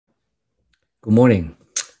Good morning.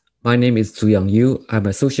 My name is Tzuyang. I'm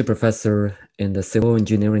associate professor in the civil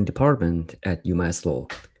engineering department at UMass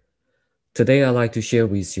Lowell. Today, I'd like to share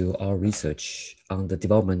with you our research on the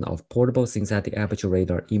development of portable synthetic aperture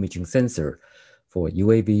radar imaging sensor for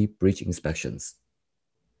UAV bridge inspections.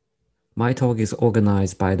 My talk is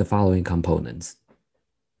organized by the following components.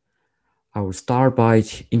 I will start by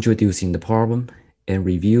introducing the problem and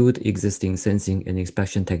review the existing sensing and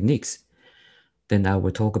inspection techniques. Then I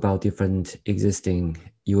will talk about different existing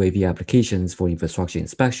UAV applications for infrastructure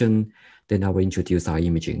inspection. Then I will introduce our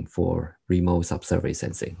imaging for remote subsurface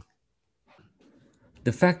sensing.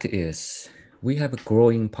 The fact is, we have a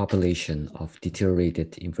growing population of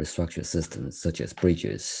deteriorated infrastructure systems, such as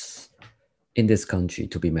bridges, in this country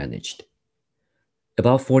to be managed.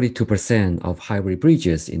 About 42% of highway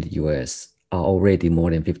bridges in the US are already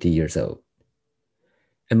more than 50 years old.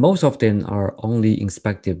 And most of them are only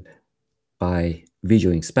inspected by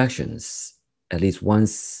visual inspections at least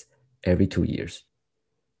once every 2 years.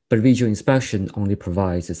 But visual inspection only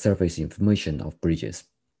provides the surface information of bridges.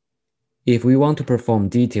 If we want to perform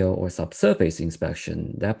detailed or subsurface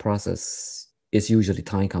inspection, that process is usually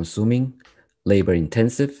time-consuming,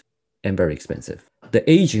 labor-intensive, and very expensive. The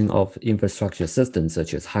aging of infrastructure systems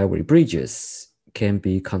such as highway bridges can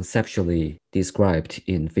be conceptually described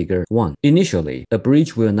in Figure 1. Initially, a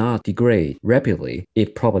bridge will not degrade rapidly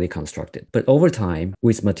if properly constructed, but over time,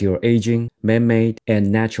 with material aging, man-made,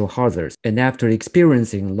 and natural hazards, and after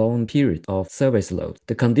experiencing long periods of service load,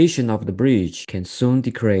 the condition of the bridge can soon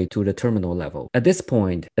degrade to the terminal level. At this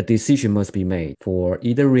point, a decision must be made for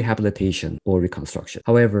either rehabilitation or reconstruction.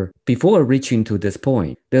 However, before reaching to this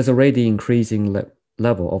point, there's already increasing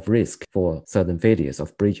level of risk for sudden failures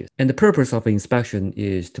of bridges. And the purpose of inspection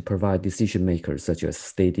is to provide decision makers such as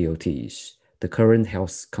state DOTs the current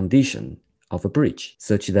health condition of a bridge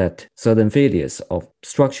such that sudden failures of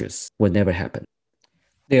structures will never happen.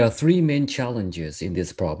 There are three main challenges in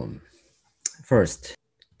this problem. First,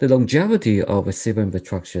 the longevity of civil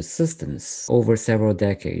infrastructure systems over several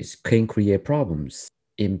decades can create problems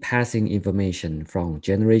in passing information from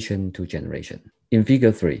generation to generation. In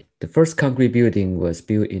Figure 3, the first concrete building was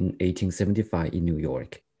built in 1875 in New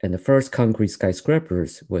York, and the first concrete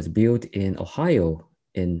skyscrapers was built in Ohio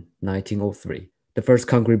in 1903. The first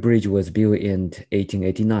concrete bridge was built in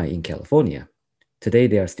 1889 in California. Today,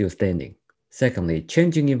 they are still standing. Secondly,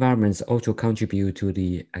 changing environments also contribute to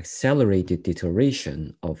the accelerated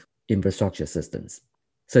deterioration of infrastructure systems,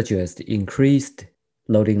 such as the increased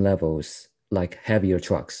loading levels like heavier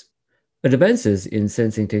trucks. Advances in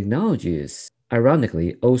sensing technologies,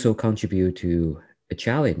 ironically, also contribute to a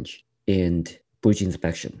challenge in bridge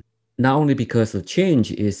inspection. Not only because the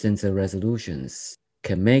change in sensor resolutions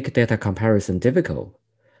can make data comparison difficult,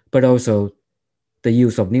 but also the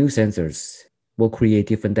use of new sensors will create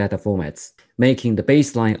different data formats, making the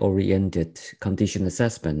baseline-oriented condition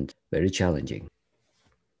assessment very challenging.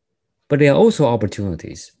 But there are also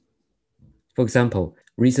opportunities. For example,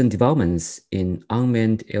 recent developments in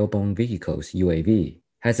unmanned airborne vehicles, UAV,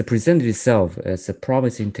 has presented itself as a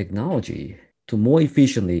promising technology to more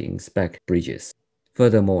efficiently inspect bridges.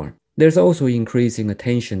 Furthermore, there's also increasing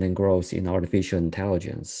attention and growth in artificial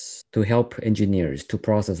intelligence to help engineers to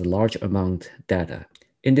process a large amount of data.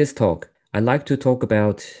 In this talk, I'd like to talk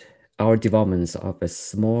about our developments of a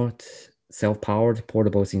smart, self-powered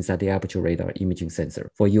portable synthetic aperture radar imaging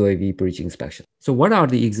sensor for UAV bridge inspection. So what are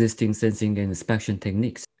the existing sensing and inspection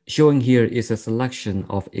techniques? Showing here is a selection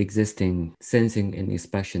of existing sensing and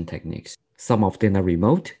inspection techniques. Some of them are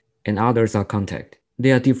remote and others are contact.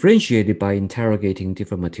 They are differentiated by interrogating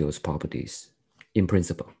different materials properties in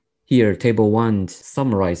principle. Here, Table 1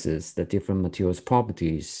 summarizes the different materials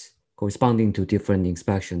properties corresponding to different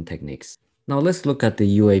inspection techniques. Now let's look at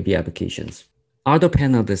the UAV applications. Other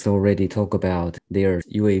panelists already talk about their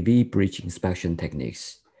UAV bridge inspection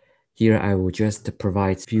techniques. Here I will just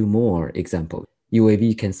provide a few more examples.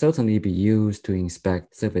 UAV can certainly be used to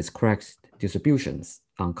inspect surface cracks distributions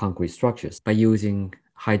on concrete structures by using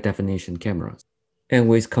high-definition cameras. And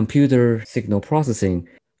with computer signal processing,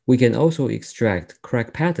 we can also extract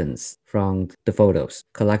crack patterns from the photos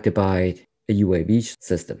collected by a UAV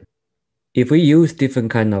system. If we use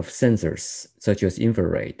different kind of sensors, such as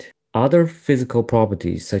infrared, other physical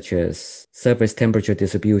properties such as surface temperature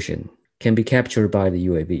distribution can be captured by the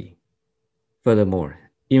UAV. Furthermore,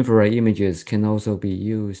 infrared images can also be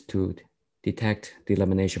used to detect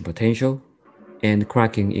delamination potential and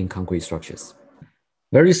cracking in concrete structures.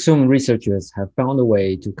 Very soon, researchers have found a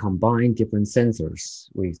way to combine different sensors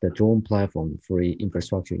with the drone platform for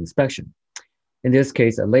infrastructure inspection. In this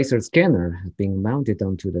case, a laser scanner has been mounted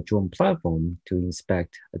onto the drone platform to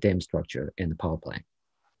inspect a dam structure and a power plant.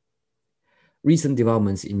 Recent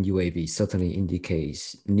developments in UAV certainly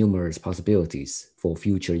indicate numerous possibilities for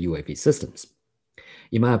future UAV systems.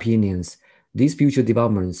 In my opinions, these future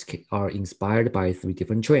developments are inspired by three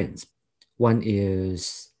different trends. One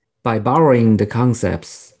is by borrowing the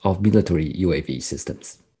concepts of military UAV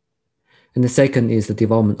systems. And the second is the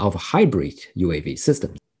development of hybrid UAV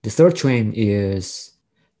systems. The third trend is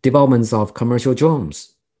developments of commercial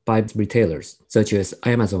drones by retailers such as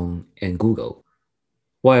Amazon and Google.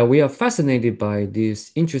 While we are fascinated by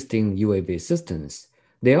these interesting UAV systems,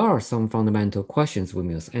 there are some fundamental questions we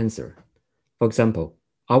must answer. For example,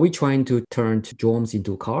 are we trying to turn drones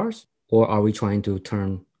into cars, or are we trying to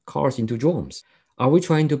turn cars into drones? Are we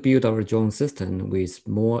trying to build our drone system with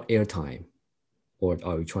more airtime, or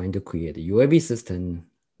are we trying to create a UAV system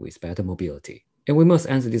with better mobility? And we must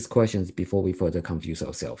answer these questions before we further confuse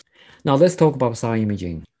ourselves. Now let's talk about SAR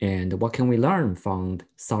imaging and what can we learn from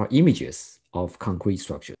SAR images of concrete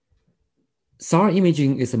structures. SAR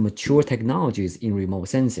imaging is a mature technology in remote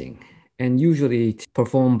sensing and usually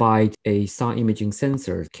performed by a SAR imaging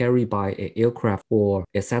sensor carried by an aircraft or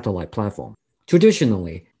a satellite platform.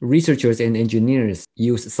 Traditionally, researchers and engineers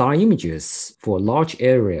use SAR images for large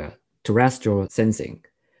area terrestrial sensing,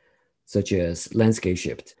 such as landscape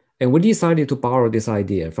shift. And we decided to borrow this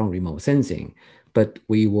idea from remote sensing, but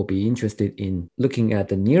we will be interested in looking at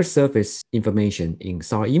the near surface information in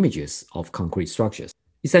SAR images of concrete structures.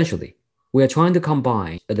 Essentially, we are trying to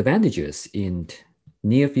combine advantages in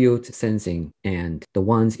near field sensing and the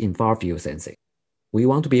ones in far field sensing. We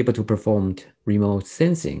want to be able to perform remote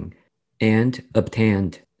sensing and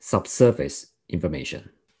obtain subsurface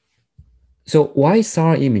information. So why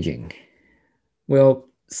SAR imaging? Well,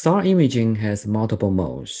 SAR imaging has multiple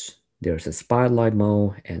modes. There's a spotlight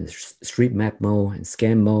mode and street map mode and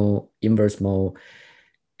scan mode, inverse mode,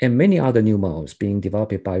 and many other new modes being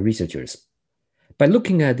developed by researchers. By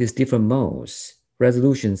looking at these different modes,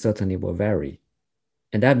 resolution certainly will vary.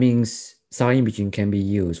 And that means SAR imaging can be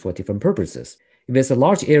used for different purposes. If it's a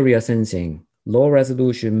large area sensing, low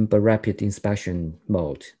resolution but rapid inspection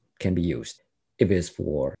mode can be used. If it's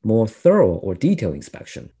for more thorough or detailed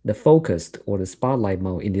inspection, the focused or the spotlight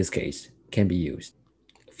mode in this case can be used.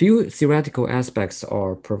 Few theoretical aspects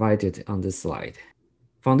are provided on this slide.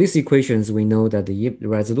 From these equations, we know that the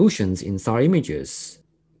resolutions in SAR images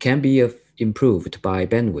can be improved by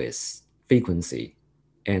bandwidth, frequency,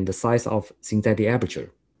 and the size of synthetic aperture.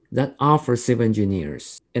 That offers civil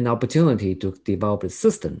engineers an opportunity to develop a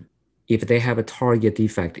system if they have a target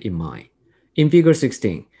defect in mind. In figure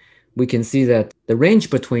 16, we can see that the range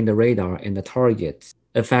between the radar and the target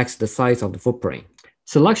affects the size of the footprint.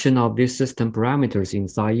 Selection of these system parameters in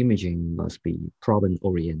SAR imaging must be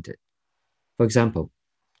problem-oriented. For example,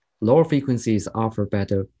 lower frequencies offer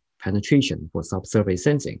better penetration for subsurface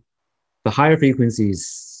sensing. The higher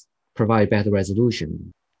frequencies provide better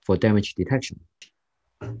resolution for damage detection.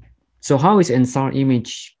 So how is an SAR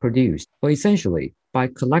image produced? Well, essentially, by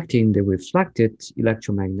collecting the reflected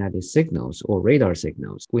electromagnetic signals or radar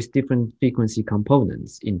signals with different frequency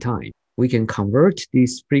components in time, we can convert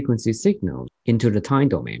these frequency signals into the time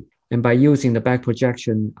domain. And by using the back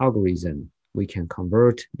projection algorithm, we can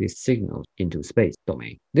convert these signals into space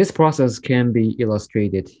domain. This process can be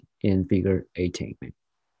illustrated in figure 18.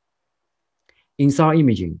 In SAR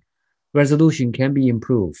imaging, resolution can be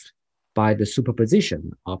improved by the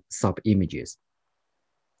superposition of sub-images.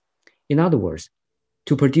 In other words,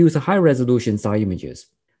 to produce high-resolution SAR images,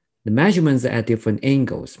 the measurements at different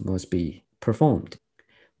angles must be performed.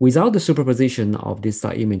 Without the superposition of these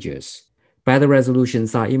SAR images, better resolution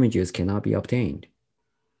SAR images cannot be obtained.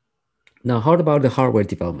 Now, how about the hardware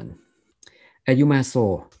development? At UMass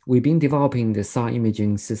Lowell, we've been developing the SAR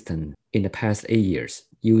imaging system in the past 8 years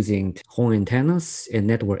using horn antennas and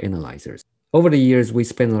network analyzers. Over the years, we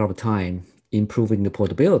spent a lot of time improving the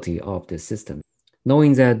portability of the system.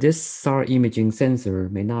 Knowing that this SAR imaging sensor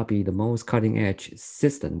may not be the most cutting-edge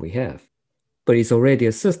system we have, but it's already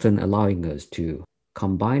a system allowing us to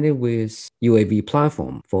combine it with UAV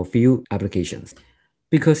platform for few applications.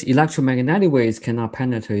 Because electromagnetic waves cannot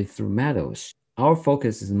penetrate through metals, our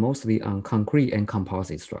focus is mostly on concrete and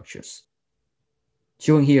composite structures.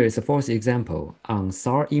 Shown here is a fourth example on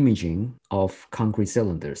SAR imaging of concrete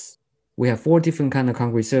cylinders. We have 4 different kinds of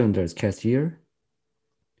concrete cylinders cast here.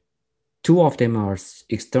 2 of them are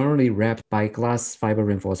externally wrapped by glass fiber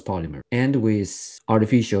reinforced polymer and with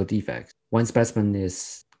artificial defects. One specimen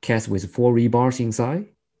is cast with 4 rebars inside,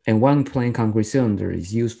 and 1 plain concrete cylinder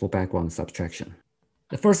is used for background subtraction.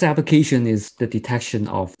 The first application is the detection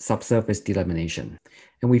of subsurface delamination.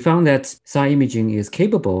 And we found that SAR imaging is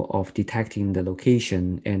capable of detecting the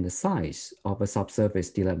location and the size of a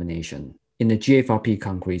subsurface delamination in the GFRP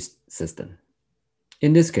concrete system.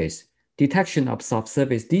 In this case, detection of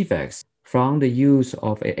subsurface defects from the use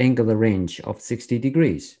of an angular range of 60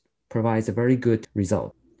 degrees provides a very good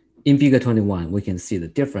result. In figure 21, we can see the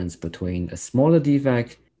difference between a smaller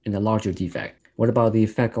defect and a larger defect. What about the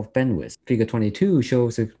effect of bandwidth? Figure 22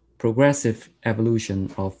 shows a progressive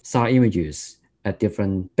evolution of SAR images at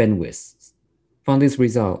different bandwidths. From this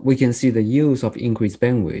result, we can see the use of increased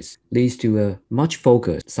bandwidth leads to a much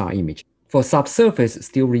focused SAR image. For subsurface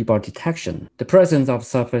steel rebar detection, the presence of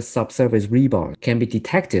subsurface rebar can be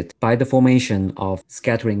detected by the formation of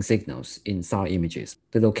scattering signals in SAR images.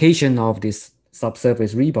 The location of these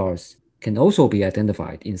subsurface rebars can also be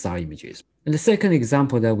identified in SAR images. And the second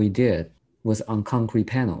example that we did was on concrete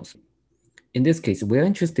panels. In this case, we're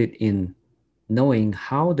interested in knowing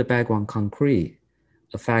how the background concrete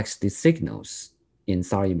affects the signals in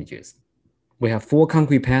SAR images. We have 4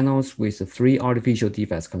 concrete panels with 3 artificial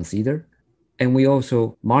defects considered, and we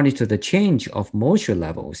also monitor the change of moisture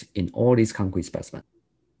levels in all these concrete specimens.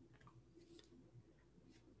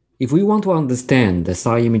 If we want to understand the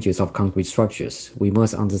SAR images of concrete structures, we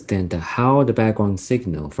must understand how the background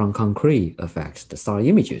signal from concrete affects the SAR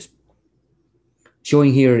images.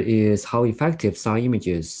 Showing here is how effective SAR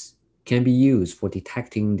images can be used for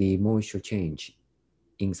detecting the moisture change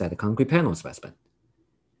inside the concrete panel specimen.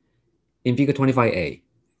 In figure 25a,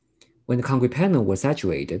 when the concrete panel was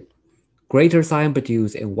saturated, greater SAR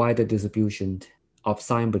amplitudes and wider distribution of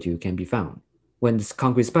SAR amplitude can be found. When this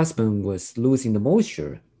concrete specimen was losing the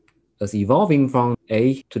moisture, as evolving from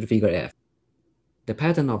A to the figure F, the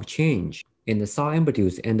pattern of change in the SAR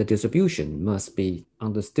amplitudes and the distribution must be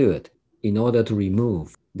understood in order to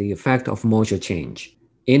remove the effect of moisture change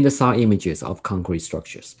in the SAR images of concrete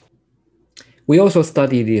structures. We also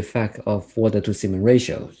study the effect of water to cement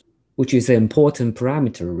ratios, which is an important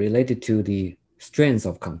parameter related to the strength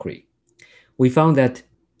of concrete. We found that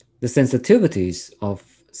the sensitivities of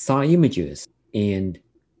SAR images in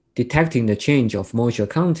detecting the change of moisture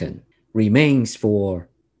content remains for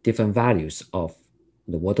different values of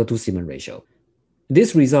the water to cement ratio.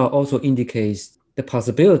 This result also indicates the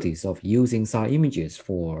possibilities of using SAR images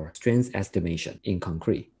for strength estimation in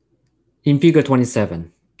concrete. In figure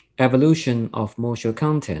 27, evolution of moisture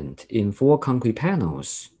content in 4 concrete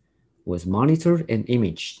panels was monitored and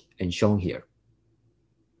imaged and shown here.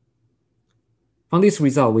 From this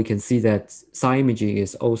result, we can see that SAR imaging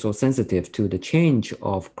is also sensitive to the change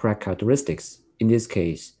of crack characteristics. In this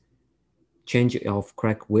case, change of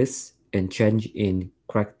crack width and change in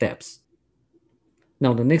crack depth.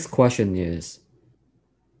 Now, the next question is,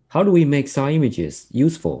 how do we make SAR images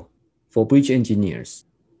useful for bridge engineers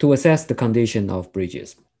to assess the condition of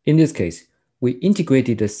bridges? In this case, we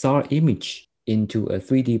integrated the SAR image into a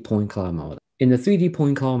 3D point cloud model. In the 3D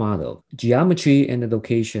point cloud model, geometry and the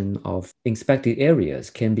location of inspected areas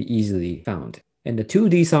can be easily found, and the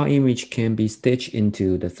 2D SAR image can be stitched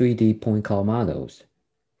into the 3D point cloud models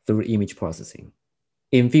through image processing.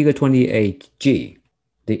 In figure 28G,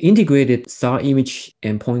 the integrated SAR image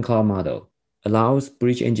and point cloud model allows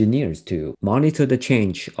bridge engineers to monitor the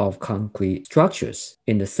change of concrete structures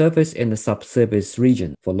in the surface and the subsurface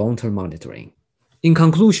region for long-term monitoring. In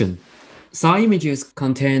conclusion, SAR images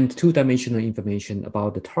contain 2-dimensional information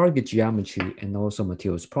about the target geometry and also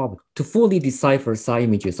materials properties. To fully decipher SAR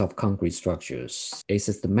images of concrete structures, a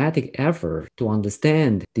systematic effort to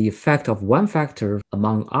understand the effect of one factor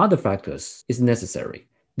among other factors is necessary.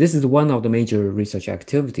 This is one of the major research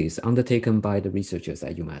activities undertaken by the researchers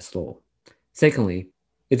at UMass Lowell. Secondly,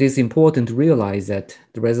 it is important to realize that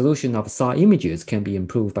the resolution of SAR images can be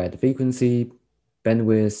improved by the frequency,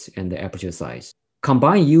 bandwidth, and the aperture size.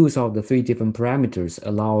 Combined use of the 3 different parameters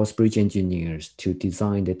allows bridge engineers to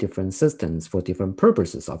design the different systems for different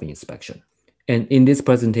purposes of inspection. And in this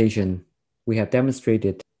presentation, we have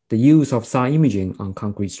demonstrated the use of SAR imaging on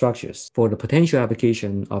concrete structures for the potential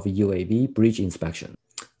application of UAV bridge inspection.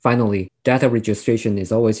 Finally, data registration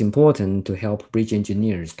is always important to help bridge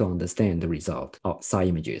engineers to understand the result of SAR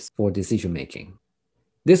images for decision making.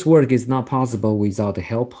 This work is not possible without the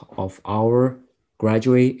help of our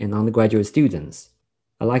graduate and undergraduate students.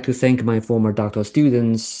 I'd like to thank my former doctoral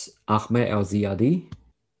students, Ahmed El-Ziyadi,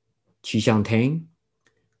 Qishang Tang,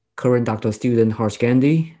 current doctoral student Harsh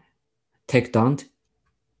Gandhi, Tech Dunt,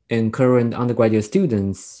 and current undergraduate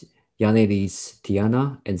students, Yanelis,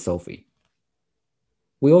 Tiana, and Sophie.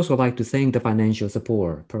 We also like to thank the financial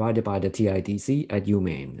support provided by the TIDC at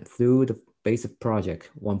UMaine through the Basic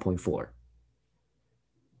Project 1.4.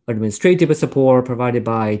 Administrative support provided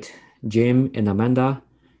by Jim and Amanda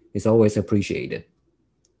is always appreciated.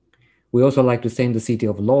 We also like to thank the City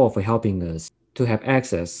of Lowell for helping us to have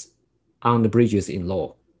access on the bridges in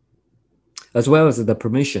Lowell. as well as the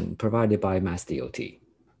permission provided by MassDOT.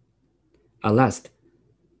 At last,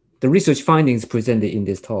 the research findings presented in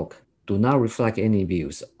this talk do not reflect any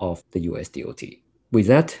views of the US DOT. With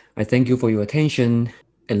that, I thank you for your attention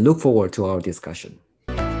and look forward to our discussion.